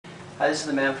Hi, this is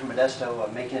the man from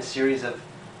Modesto making a series of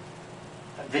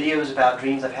videos about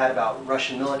dreams I've had about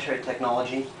Russian military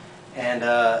technology. And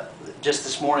just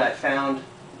this morning I found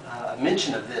a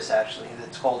mention of this actually.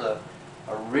 It's called a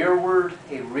rearward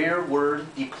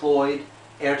deployed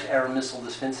air-to-air missile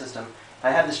defense system. I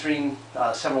had this dream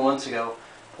several months ago.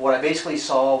 What I basically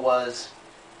saw was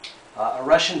a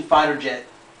Russian fighter jet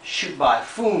shoot by,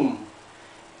 boom,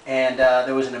 and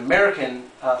there was an American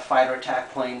fighter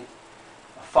attack plane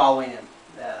following him.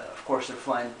 Of course, they're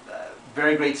flying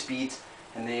very great speeds,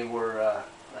 and they were,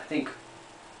 I think,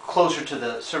 closer to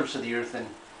the surface of the earth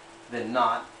than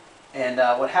not. And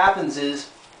what happens is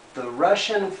the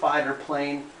Russian fighter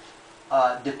plane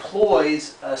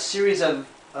deploys a series of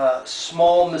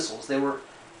small missiles. They were,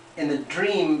 in the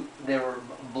dream, they were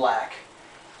black,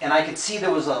 and I could see there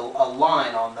was a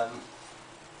line on them.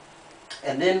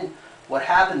 And then what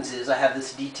happens is, I have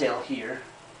this detail here,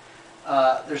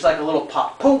 there's like a little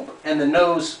pop, boom, and the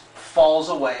nose falls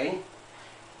away,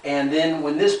 and then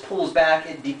when this pulls back,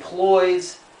 it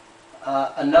deploys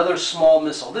another small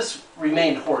missile. This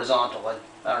remained horizontal.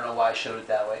 I don't know why I showed it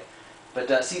that way,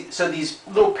 but see, so these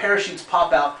little parachutes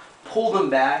pop out, pull them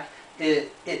back.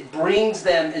 It brings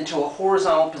them into a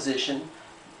horizontal position.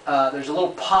 There's a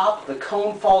little pop, the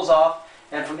cone falls off,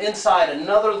 and from inside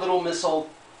another little missile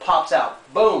pops out.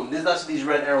 Boom! That's what these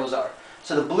red arrows are.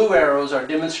 So the blue arrows are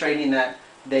demonstrating that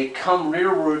they come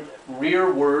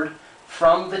rearward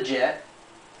from the jet.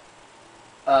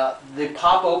 They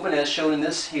pop open as shown in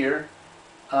this here.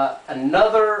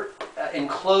 Another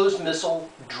enclosed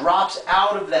missile drops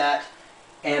out of that,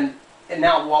 and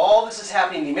now while all this is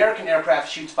happening, the American aircraft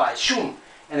shoots by, shoom,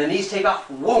 and then these take off,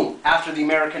 whoom, after the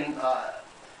American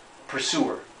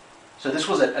pursuer. So this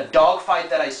was a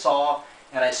dogfight that I saw,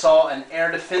 and I saw an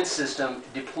air defense system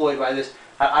deployed by this.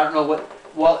 I don't know what,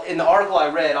 well, in the article I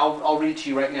read, I'll read it to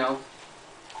you right now.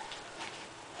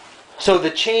 So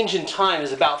the change in time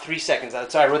is about 3 seconds.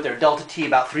 So I wrote there, delta T,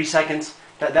 about 3 seconds.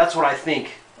 That's what I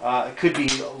think. It could be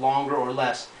longer or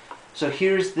less. So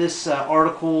here's this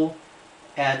article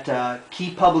at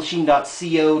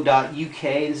keypublishing.co.uk.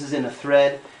 This is in a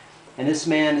thread. And this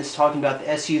man is talking about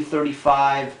the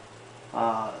Su-35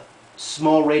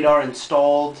 small radar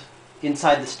installed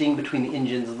inside the sting between the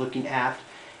engines, looking aft.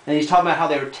 And he's talking about how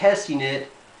they were testing it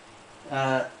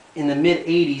in the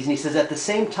mid-80s. And he says, at the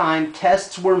same time,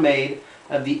 tests were made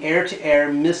of the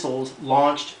air-to-air missiles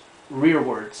launched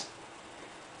rearwards.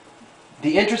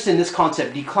 The interest in this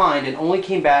concept declined and only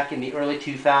came back in the early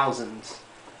 2000s.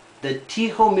 The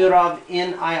Tihomyrov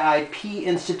NIIP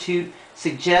Institute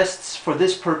suggests for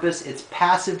this purpose its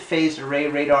passive phased array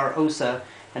radar OSA,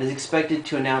 and is expected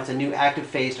to announce a new active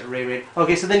phased array radar.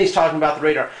 Okay, so then he's talking about the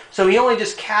radar. So he only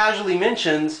just casually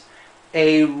mentions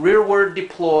a rearward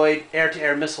deployed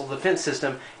air-to-air missile defense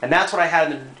system, and that's what I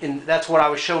had that's what I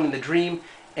was shown in the dream,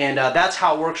 and that's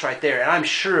how it works right there. And I'm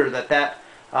sure that that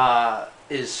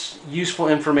is useful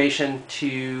information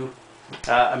to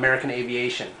American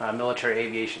aviation, military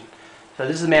aviation. So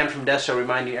this is the man from Modesto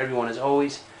reminding everyone, as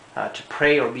always, to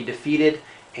pray or be defeated,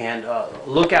 and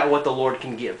look at what the Lord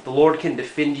can give. The Lord can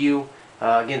defend you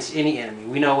against any enemy.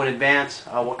 We know in advance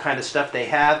what kind of stuff they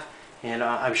have, and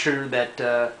I'm sure that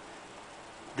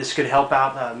this could help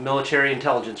out military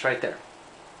intelligence right there.